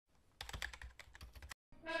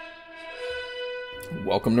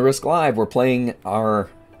Welcome to Risk Live. We're playing our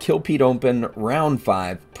Kill Pete Open Round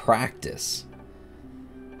 5 Practice.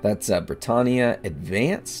 That's Britannia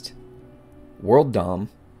Advanced World Dom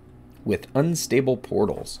with Unstable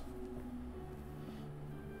Portals.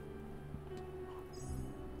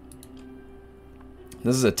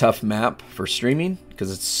 This is a tough map for streaming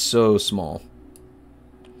because it's so small.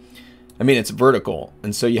 I mean, it's vertical,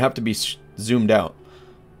 and so you have to be zoomed out.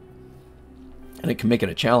 And it can make it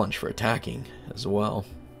a challenge for attacking as well.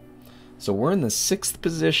 So we're in the 6th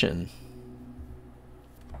position.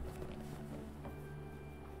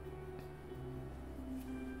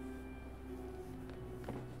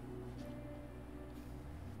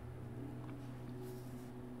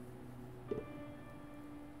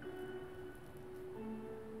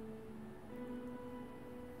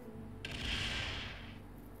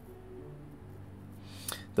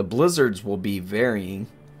 The blizzards will be varying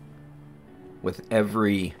with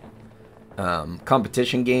every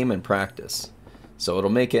competition game and practice. So it'll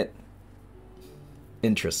make it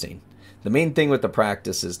interesting. The main thing with the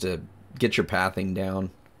practice is to get your pathing down.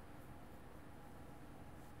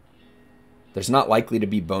 There's not likely to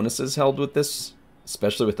be bonuses held with this,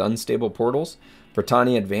 especially with unstable portals.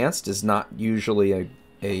 Britannia Advanced is not usually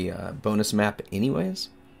a bonus map anyways.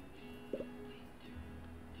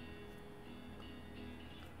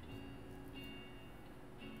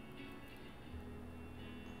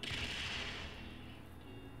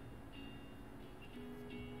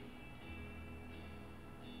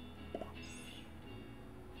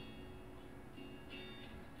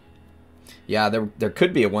 Yeah, there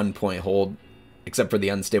could be a 1-point hold, except for the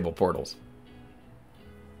unstable portals.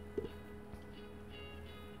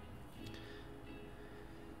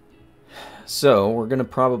 So we're going to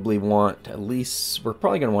probably want at least, we're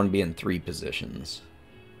probably going to want to be in 3 positions.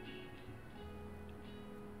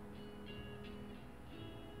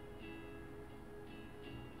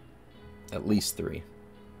 At least 3.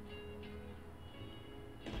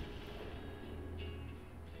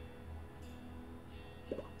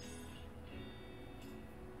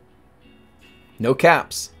 No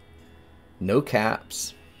caps. No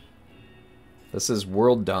caps. This is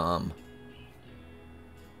World Dom.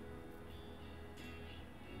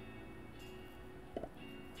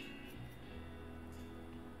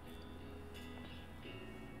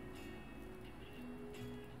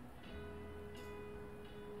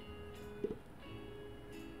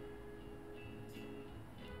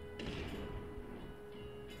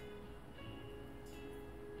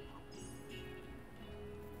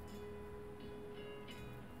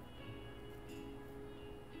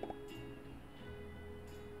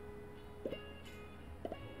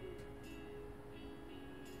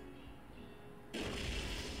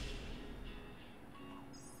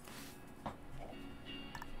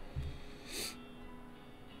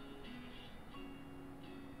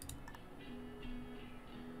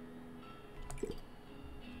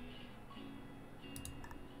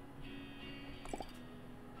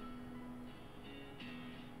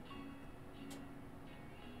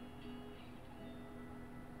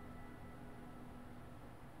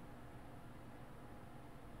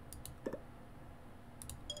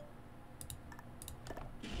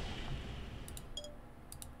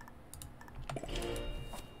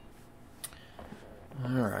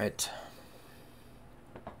 All right.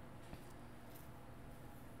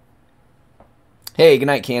 Hey, good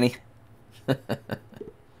night, Canny.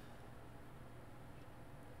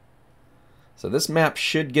 So this map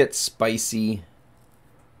should get spicy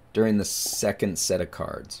during the 2nd set of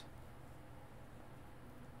cards,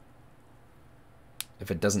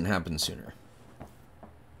 if it doesn't happen sooner.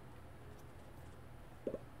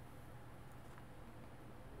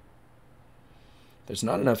 There's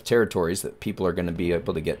not enough territories that people are going to be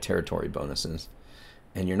able to get territory bonuses,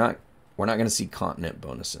 and we're not going to see continent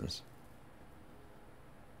bonuses.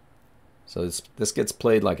 So this gets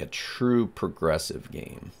played like a true progressive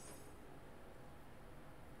game.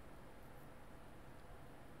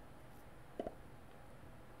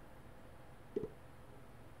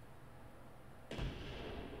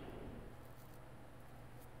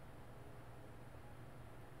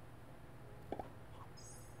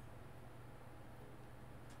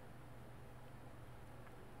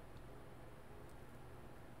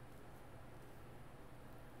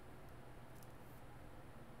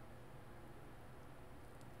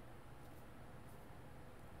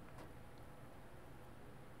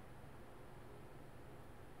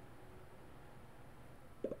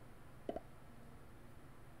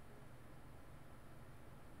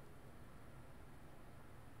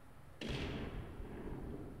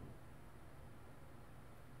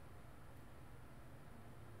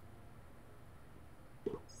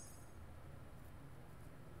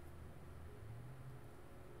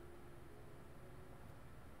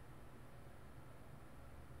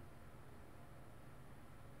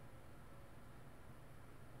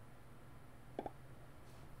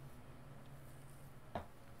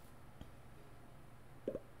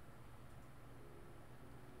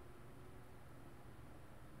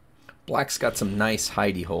 Black's got some nice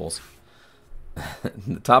hidey holes.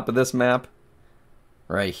 The top of this map,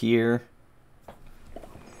 right here.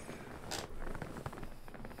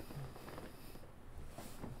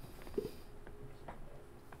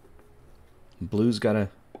 Blue's got a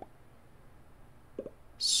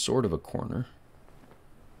sort of a corner.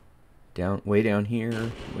 Way down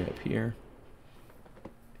here, way up here.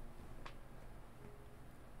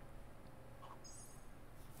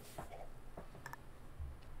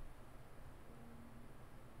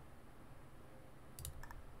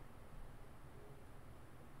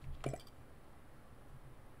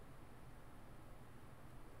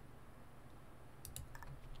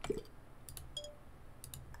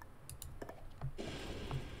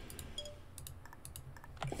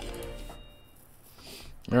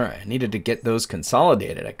 Alright, I needed to get those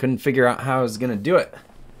consolidated. I couldn't figure out how I was going to do it.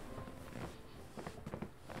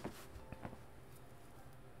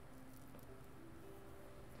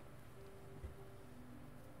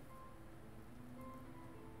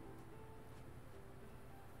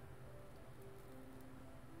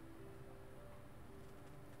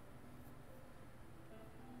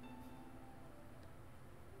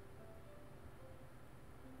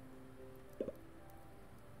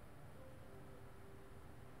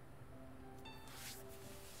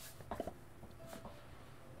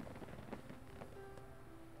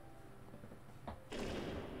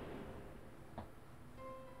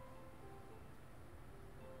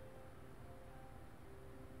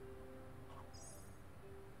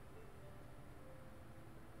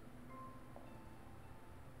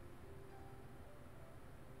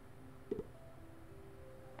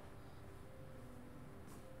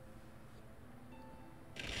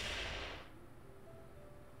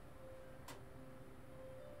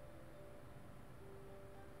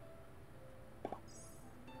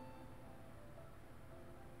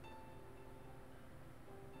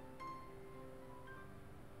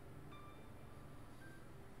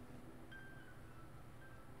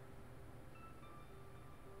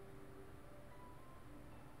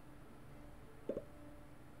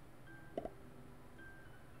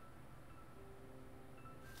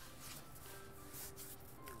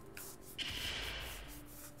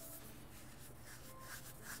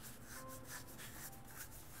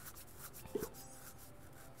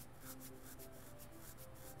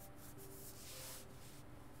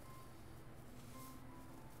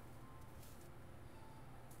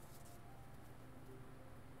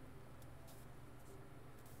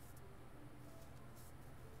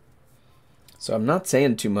 So I'm not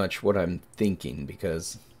saying too much what I'm thinking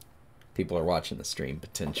because people are watching the stream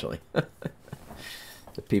potentially.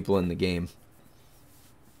 The people in the game.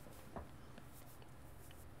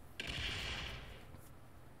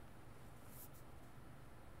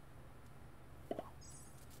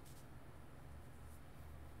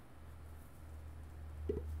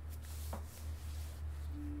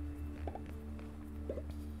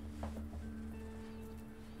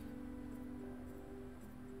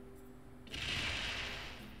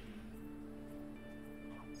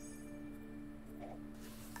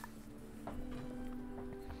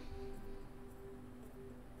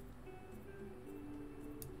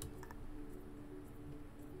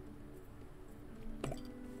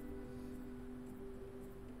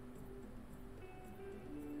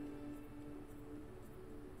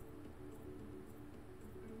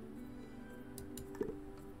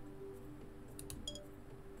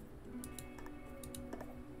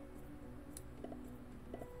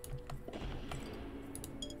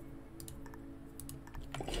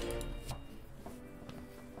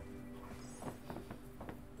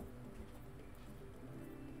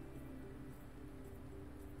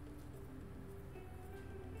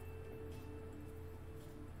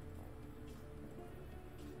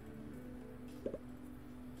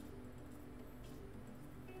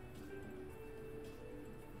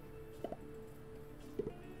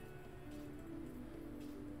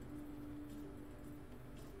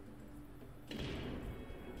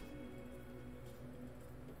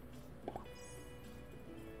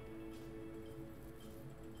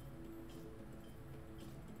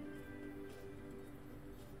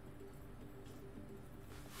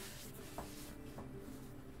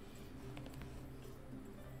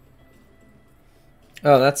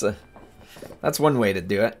 Oh, that's one way to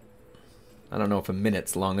do it. I don't know if a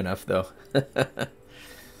minute's long enough though.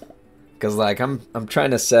 Cuz like I'm trying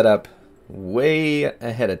to set up way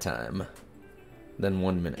ahead of time than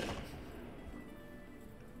 1 minute.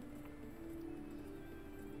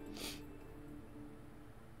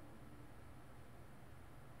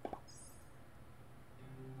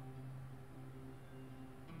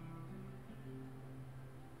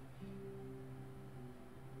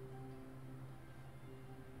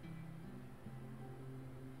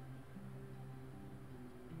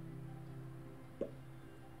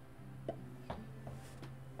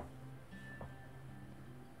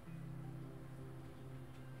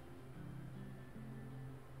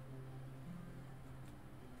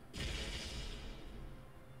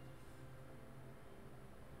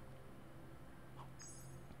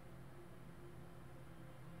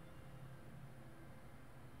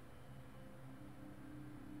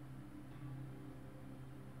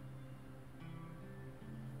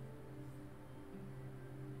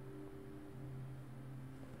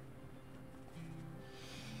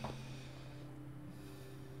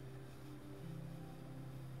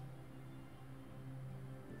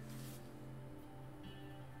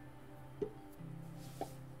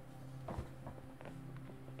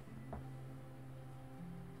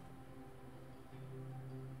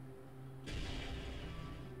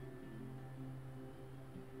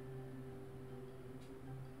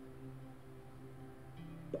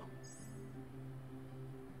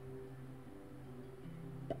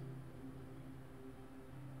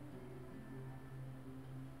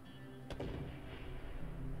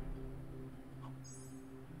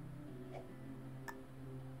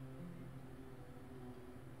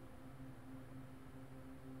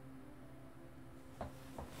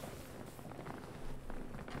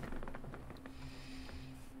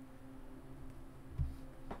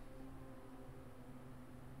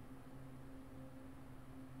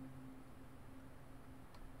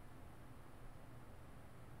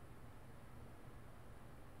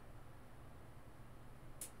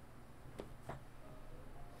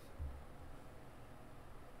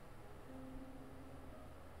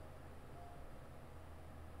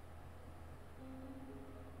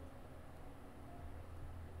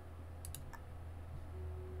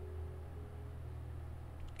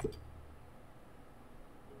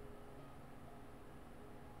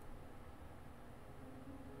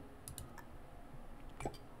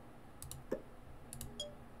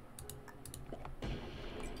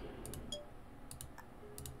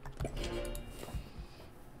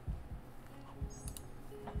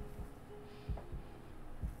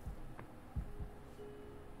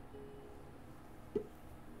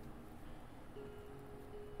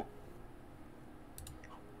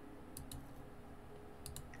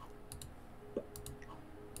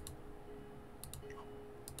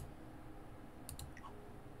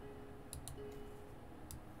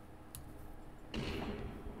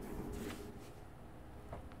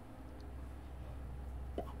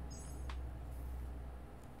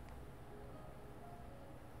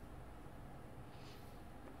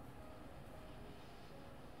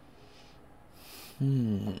 So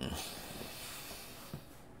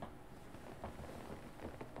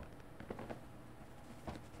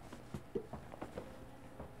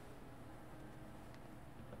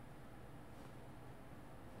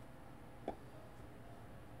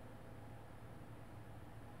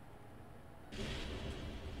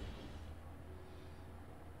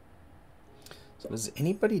does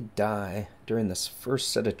anybody die during this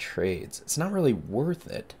first set of trades? It's not really worth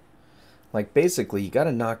it. Like, basically, you got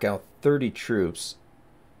to knock out 30 troops.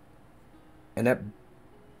 And at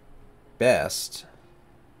best,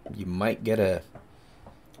 you might get a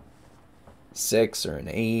 6 or an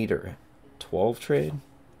 8 or 12 trade.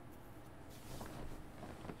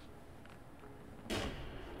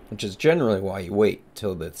 Which is generally why you wait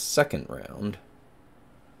till the second round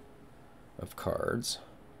of cards.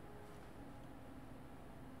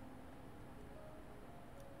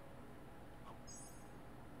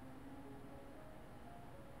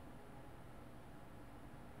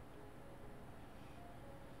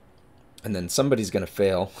 And then somebody's going to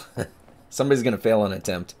fail. Somebody's going to fail an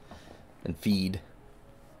attempt and feed.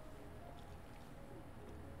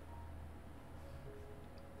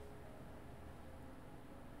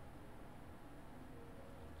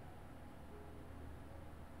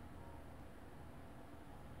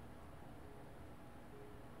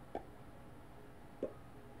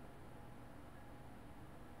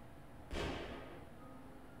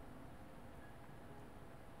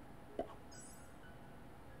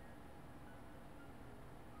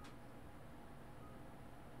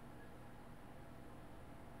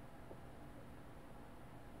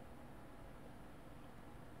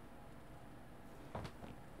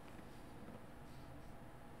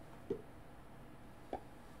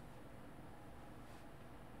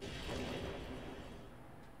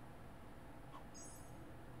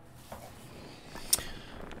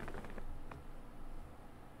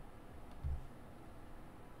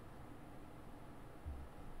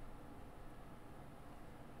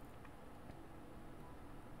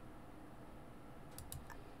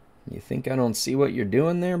 You think I don't see what you're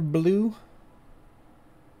doing there, Blue?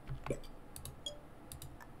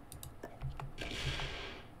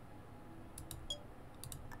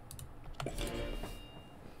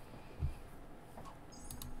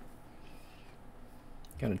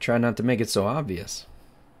 Gotta try not to make it so obvious.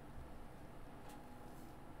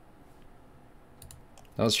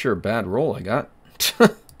 That was sure a bad roll I got.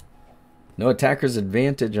 No attacker's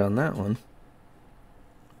advantage on that one.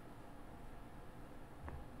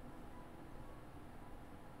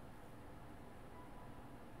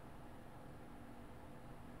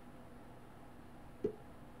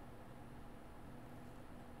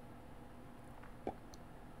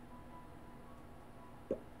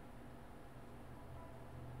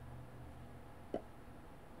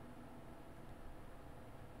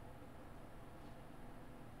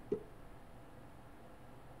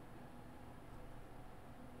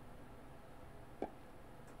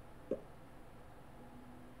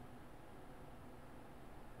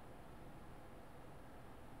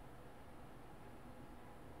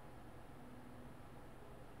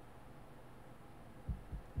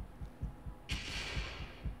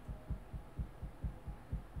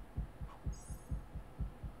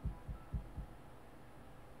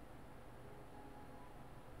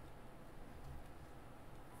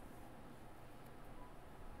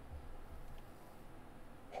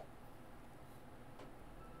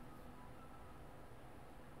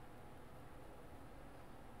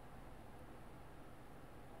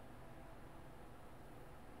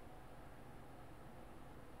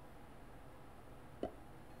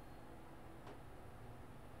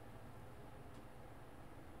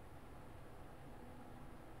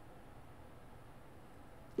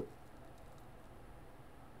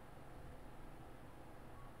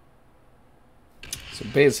 So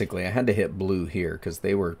basically, I had to hit blue here because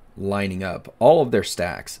they were lining up all of their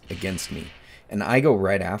stacks against me. And I go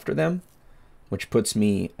right after them, which puts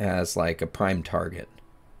me as like a prime target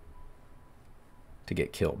to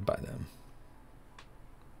get killed by them.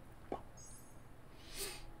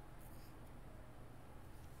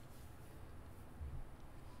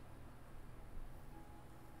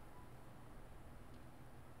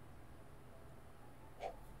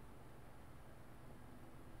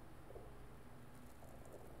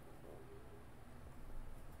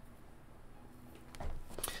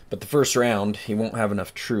 But the first round, he won't have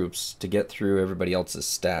enough troops to get through everybody else's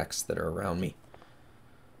stacks that are around me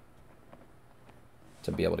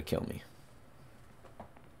to be able to kill me.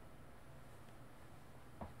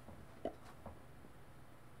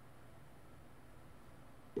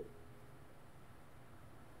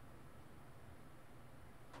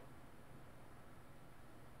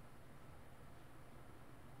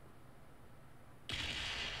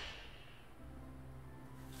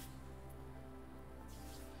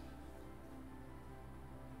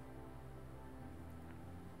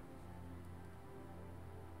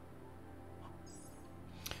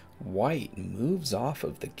 White moves off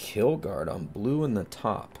of the kill guard on blue in the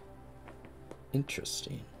top.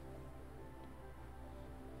 Interesting.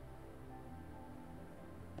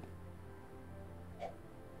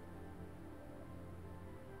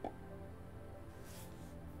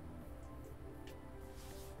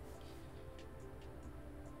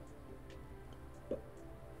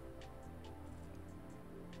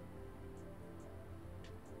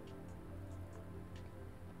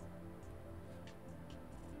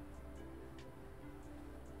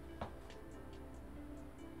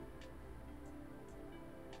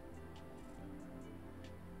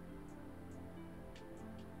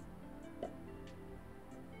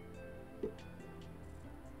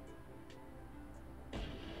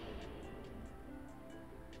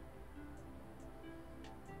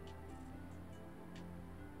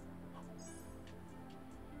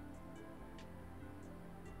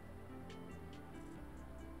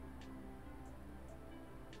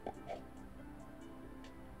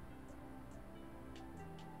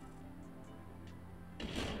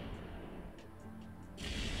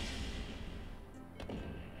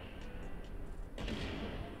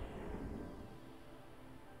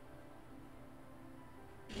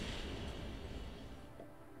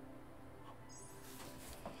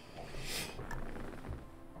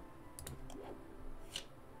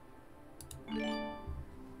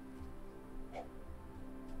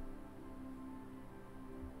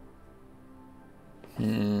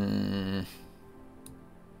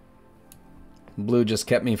 Blue just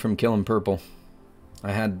kept me from killing purple.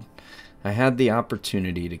 I had the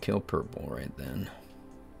opportunity to kill purple right then.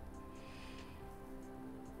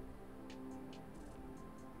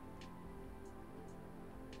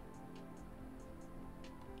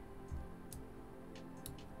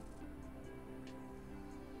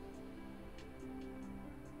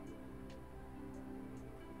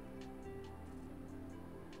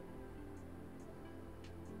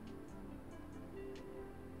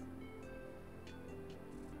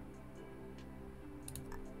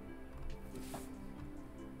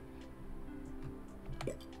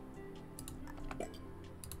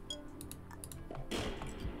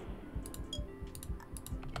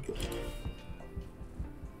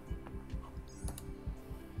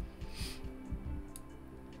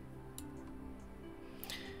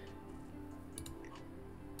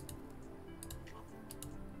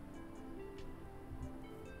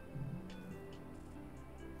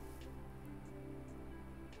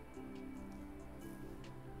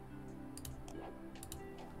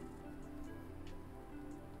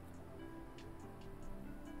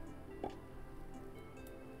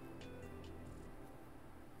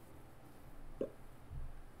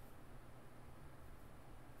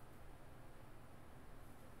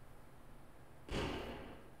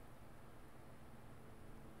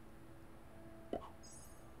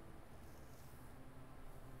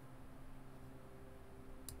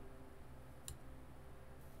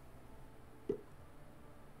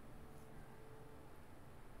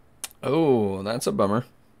 Oh, that's a bummer.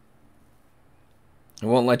 It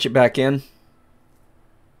won't let you back in.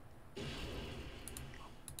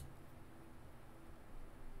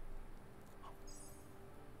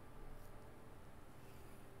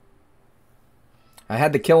 I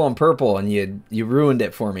had to kill on purple and you ruined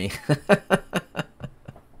it for me.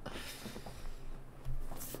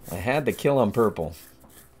 I had to kill on purple.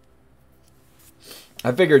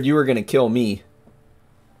 I figured you were going to kill me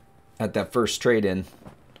at that first trade in.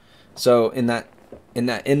 So in that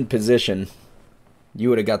end position, you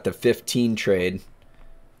would have got the 15 trade.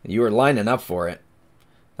 You were lining up for it.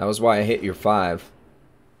 That was why I hit your 5.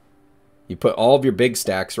 You put all of your big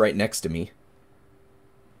stacks right next to me.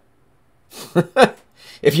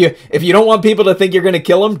 If you don't want people to think you're going to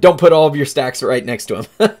kill them, don't put all of your stacks right next to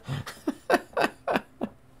them.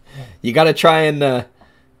 You got to try and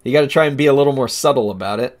be a little more subtle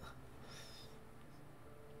about it.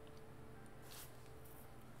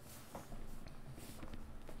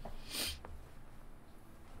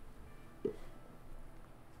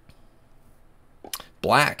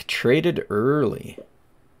 Black traded early.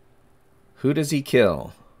 Who does he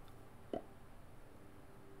kill?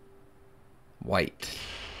 White.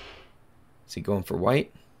 Is he going for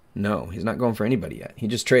white? No, he's not going for anybody yet. He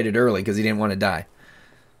just traded early because he didn't want to die.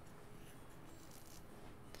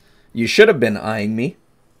 You should have been eyeing me.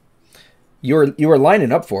 You were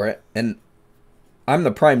lining up for it, and I'm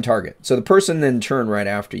the prime target. So the person in turn right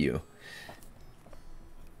after you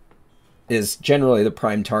is generally the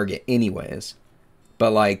prime target anyways.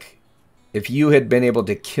 But like, if you had been able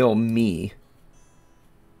to kill me,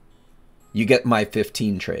 you get my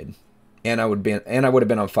 15 trade. And I would have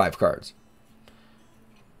been on 5 cards.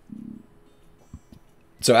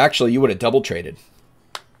 So actually, you would have double traded.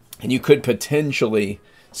 And you could potentially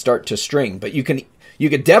start to string. But you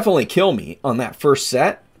could definitely kill me on that first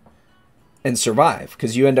set and survive.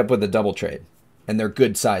 Because you end up with a double trade. And they're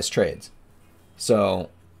good-sized trades. So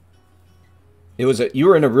you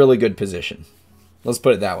were in a really good position. Let's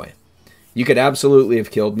put it that way. You could absolutely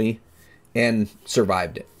have killed me and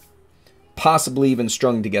survived it. Possibly even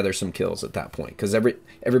strung together some kills at that point. Because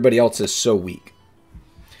everybody else is so weak.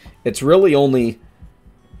 It's really only...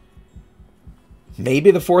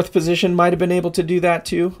 Maybe the 4th position might have been able to do that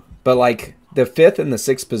too. But like the 5th and the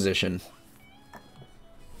 6th position,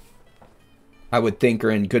 I would think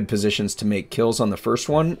are in good positions to make kills on the first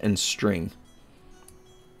one and string.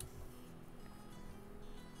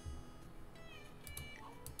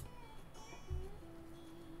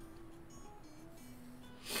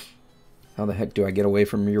 How the heck do I get away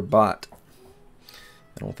from your bot?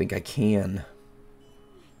 I don't think I can.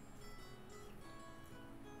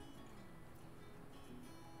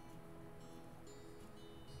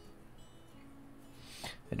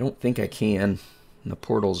 I don't think I can. And the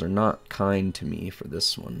portals are not kind to me for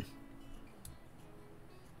this one.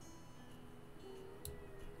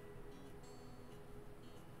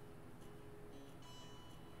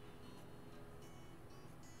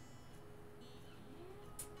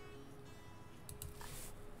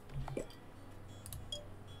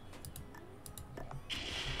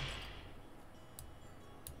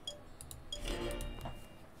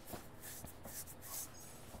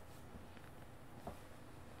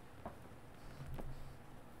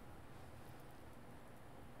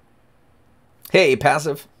 Hey,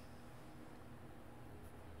 passive.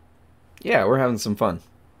 Yeah, we're having some fun.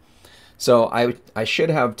 So I should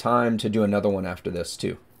have time to do another one after this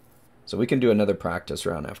too. So we can do another practice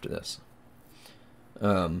round after this.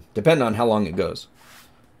 Depending on how long it goes.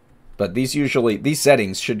 But these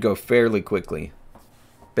settings should go fairly quickly.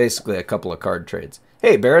 Basically a couple of card trades.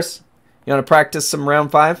 Hey, Barris, you want to practice some round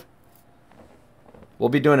 5? We'll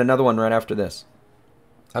be doing another one right after this.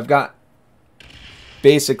 I've got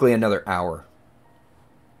basically another hour.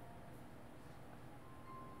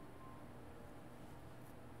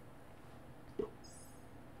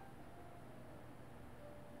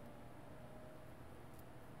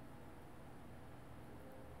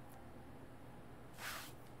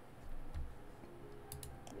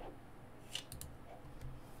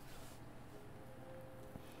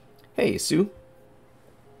 Hey, Sue.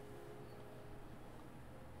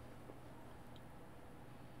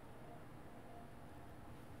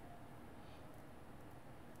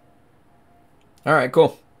 All right,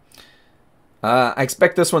 cool. I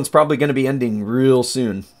expect this one's probably going to be ending real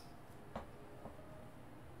soon.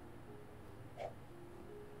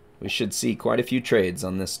 We should see quite a few trades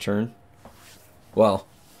on this turn. Well,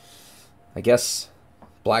 I guess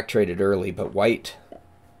black traded early, but white...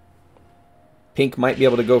 Pink might be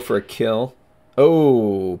able to go for a kill.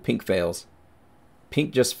 Oh, pink fails.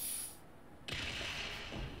 Pink just...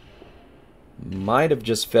 might have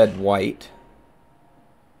just fed white.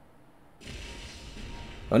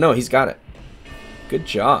 Oh no, he's got it. Good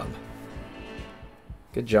job.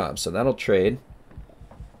 Good job. So that'll trade.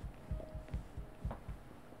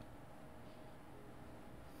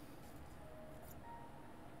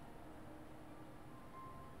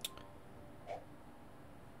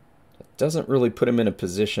 Doesn't really put him in a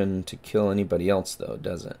position to kill anybody else, though,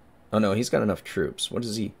 does it? Oh, no, he's got enough troops. What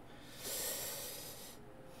is he?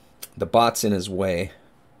 The bot's in his way.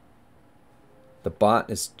 The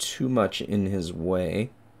bot is too much in his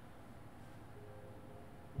way.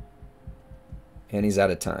 And he's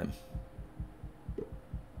out of time.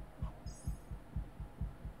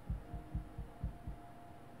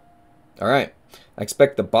 All right. I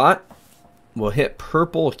expect the bot will hit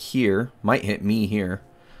purple here. Might hit me here.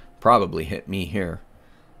 Probably hit me here.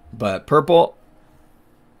 But purple,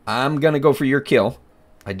 I'm going to go for your kill.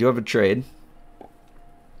 I do have a trade.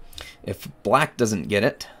 If black doesn't get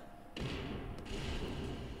it.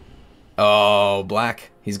 Oh,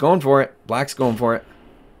 black. He's going for it. Black's going for it.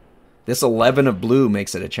 This 11 of blue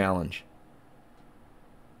makes it a challenge.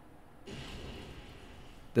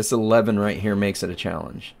 This 11 right here makes it a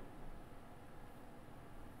challenge.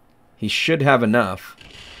 He should have enough.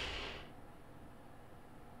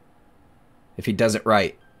 If he does it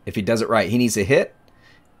right. If he does it right, he needs to hit,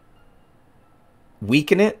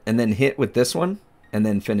 weaken it, and then hit with this one, and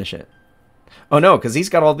then finish it. Oh no, because he's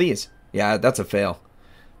got all these. Yeah, that's a fail.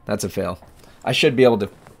 That's a fail. I should be able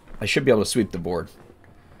to sweep the board.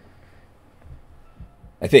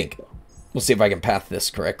 I think. We'll see if I can path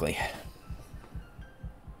this correctly.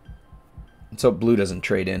 Let's hope blue doesn't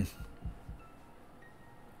trade in.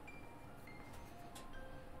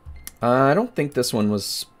 I don't think this one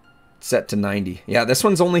was set to 90. Yeah, this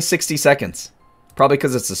one's only 60 seconds. Probably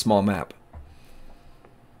because it's a small map.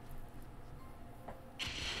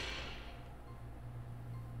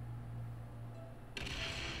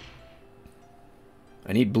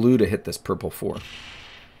 I need blue to hit this purple 4.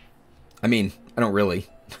 I mean, I don't really.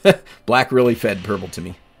 Black really fed purple to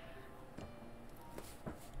me.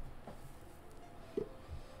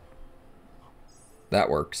 That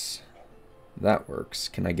works. That works.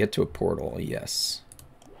 Can I get to a portal? Yes.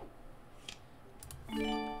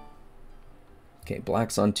 Okay,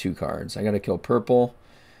 black's on 2 cards. I gotta kill purple.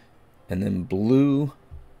 And then blue.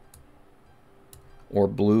 Or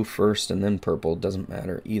blue first and then purple. Doesn't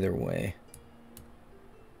matter either way.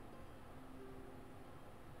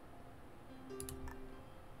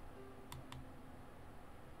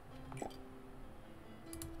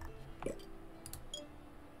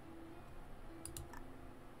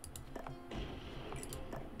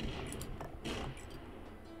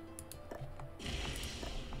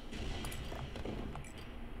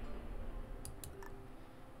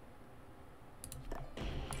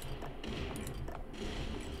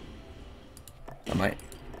 I might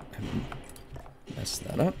mess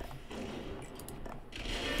that up.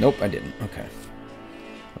 Nope, I didn't. Okay.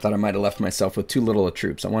 I thought I might have left myself with too little of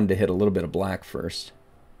troops. I wanted to hit a little bit of black first.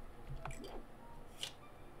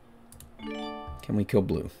 Can we kill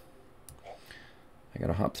blue? I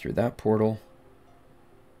gotta hop through that portal.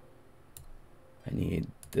 I need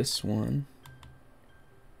this one.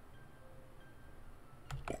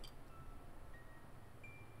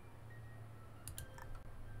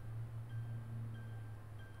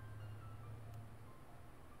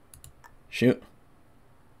 Shoot.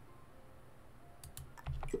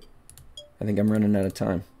 I think I'm running out of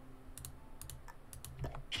time.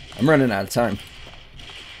 I'm running out of time.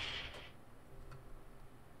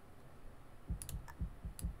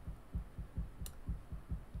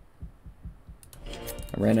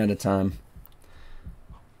 I ran out of time.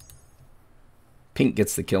 Pink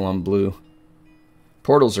gets the kill on blue.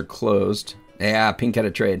 Portals are closed. Yeah, pink had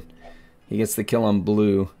a trade. He gets the kill on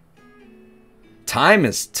blue. Time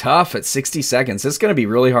is tough at 60 seconds. This is going to be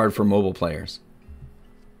really hard for mobile players.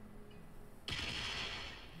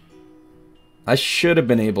 I should have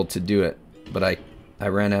been able to do it, but I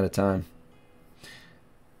ran out of time.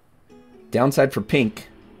 Downside for pink,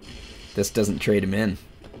 this doesn't trade him in.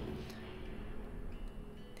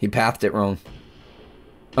 He pathed it wrong.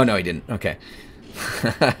 Oh, no, he didn't. Okay.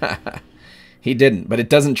 He didn't, but it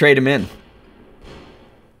doesn't trade him in.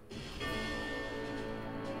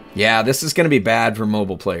 Yeah, this is going to be bad for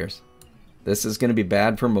mobile players. This is going to be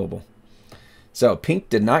bad for mobile. So, pink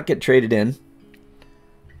did not get traded in.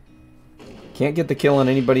 Can't get the kill on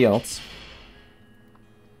anybody else.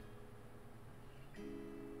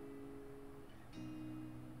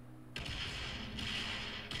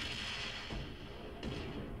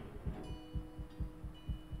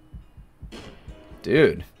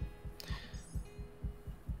 Dude.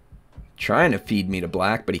 Trying to feed me to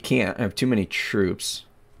black, but he can't. I have too many troops.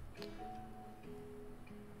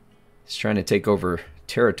 He's trying to take over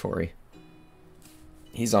territory.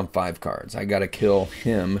 He's on 5 cards. I gotta kill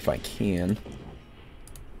him if I can.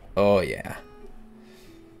 Oh, yeah.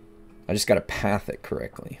 I just gotta path it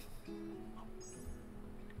correctly.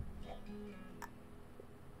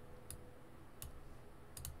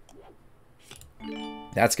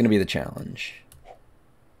 That's gonna be the challenge.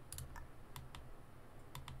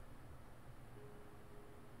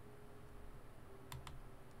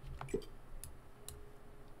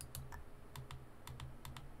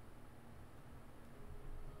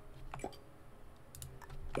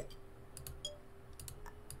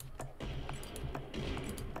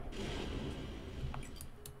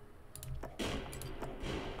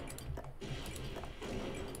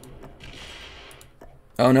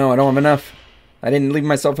 Oh no, I don't have enough. I didn't leave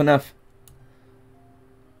myself enough.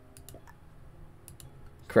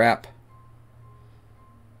 Crap.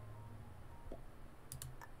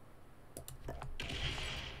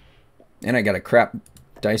 And I got a crap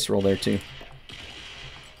dice roll there too.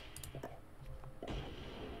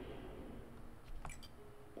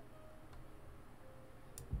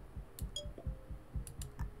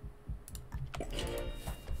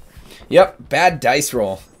 Yep, bad dice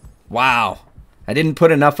roll. Wow. I didn't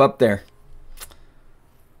put enough up there.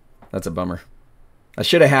 That's a bummer. I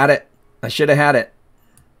should have had it. I should have had it.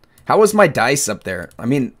 How was my dice up there? I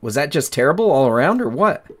mean, was that just terrible all around or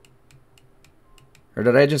what? Or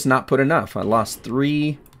did I just not put enough? I lost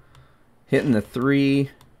 3 hitting the 3.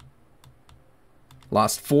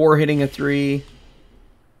 Lost 4 hitting a 3.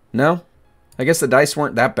 No? I guess the dice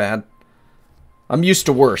weren't that bad. I'm used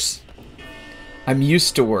to worse. I'm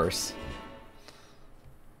used to worse.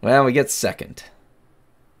 Well, we get second.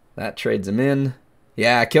 That trades him in.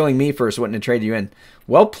 Yeah, killing me first wouldn't have traded you in.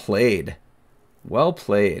 Well played. Well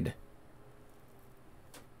played.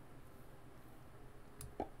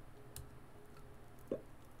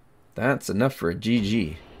 That's enough for a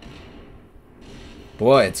GG.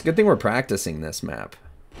 Boy, it's a good thing we're practicing this map.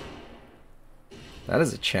 That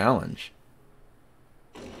is a challenge.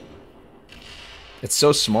 It's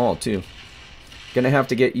so small, too. Gonna have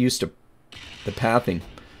to get used to the pathing.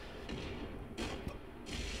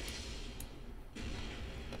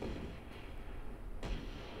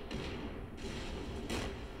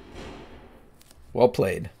 Well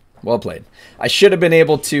played. Well played. I should have been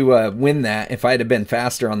able to win that if I'd have been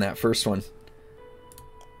faster on that first one.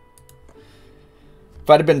 If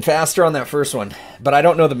I'd have been faster on that first one. But I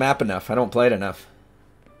don't know the map enough. I don't play it enough.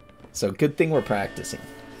 So good thing we're practicing.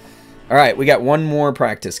 Alright, we got one more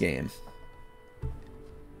practice game.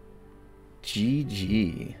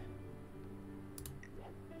 GG.